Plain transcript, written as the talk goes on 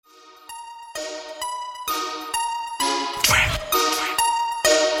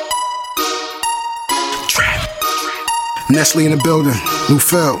Nestle in the building, New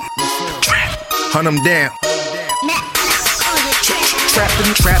Phil. Hunt them down.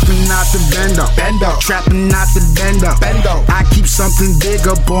 Trapping out the bando, trapping out the bando. I keep something big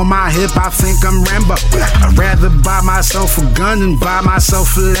up on my hip, I think I'm Rambo. I'd rather buy myself a gun than buy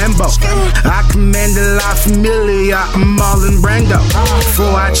myself a Lambo. I command a La Familia, I'm all in Brando.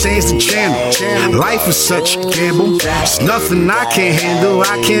 Before I change the channel, life is such a gamble. It's nothing I can't handle,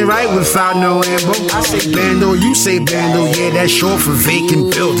 I can't write without no ambo. I say bando, you say bando, yeah, that's short for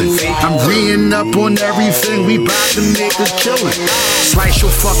vacant building. I'm reeing up on everything, we bout to make a killing. Slice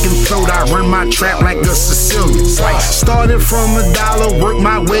your fucking throat, I run my trap like a Sicilian. Started from $1, worked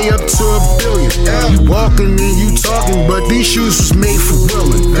my way up to $1 billion. You walking and you talking, but these shoes was made for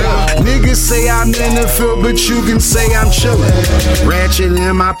willing. Niggas say I'm in the field, but you can say I'm chillin'. Ratchet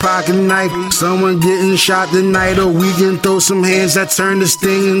in my pocket knife, someone getting shot tonight, or we can throw some hands that turn this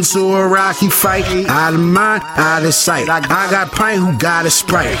thing into a Rocky fight. Out of mind, out of sight. I got Pint who got a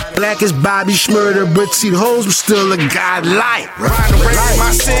Sprite. Black as Bobby Schmurder, but see hoes was still a godlike. Riding around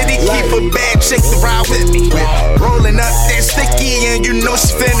my city, keep a bad chick to ride with me. Rolling up that sticky and you know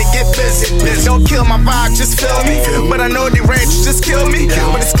she finna get busy. Don't kill my vibe, just feel me. But I know the ranch just kill me.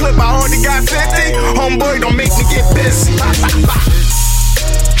 But this clip I already got 50. Homeboy, don't make me get busy.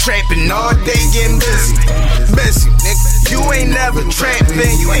 Trapping all day, getting busy. Busy, nigga. You ain't never trapping,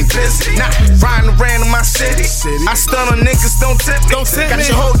 you ain't busy. Nah, riding around in my city. I stun on niggas, don't tip me. Got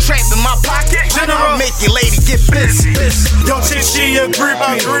your whole trap in my pocket. I'll make your lady get busy. Yo, chick, she a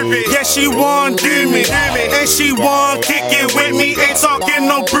groupie. Yeah, she want do me. And she want kick it with me. Ain't talking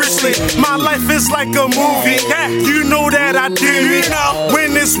no Bruce Lee. My life is like a movie. You know that I do me.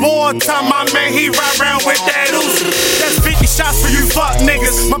 When it's wartime, my man, he ride around with that Uzi. That's 50 shots for you fuck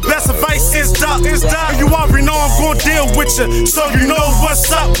niggas. My best advice is duck. You already know I'm gon' deal with you, so you know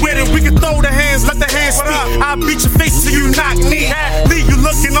what's up with it. We can throw the hands, let the hands speak. I'll beat your face till you knock me. Leave you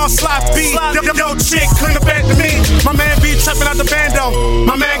looking all sloppy. Yo, chick, clean up back to me. My man be trapping out the bando.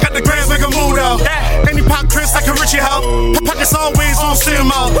 My man got the grands like a mudo. Any pop Chris like a Richie hoe. Pockets always on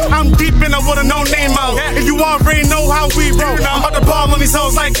sumo. I'm deep in it with a no name mo. And you already know how we roll. I'm about to ball on these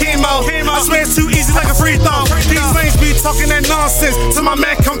hoes like chemo. I swear it's too easy like a free throw. These lanes be talking that nonsense till my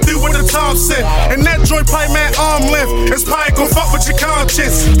man come through with a Thompson. And that joint probably man arm length. It's probably gon' fuck with your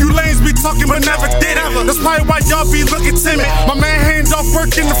conscience. You lanes be talking but never did it. That's probably why y'all be looking timid. My man hands off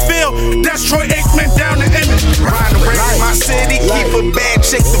work in the field. That's Troy Aikman down the image. Riding around my city, keep a bad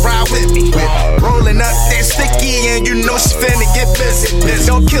chick to ride with me. Rolling up that sticky and you know she finna get busy.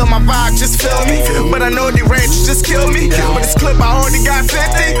 Don't kill my vibe, just feel me. But I know the ranch just kill me. But this clip I already got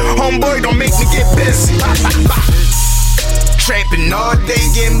 50. Homeboy, don't make me get busy. Trapping all day,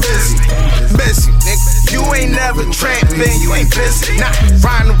 getting busy. Busy, nigga. You ain't never trapping, you ain't busy. Nah,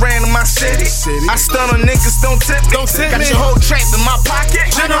 riding around in my city. I stun on niggas, don't tip me. Got your whole trap in my pocket.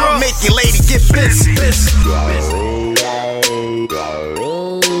 I'll make your lady get busy.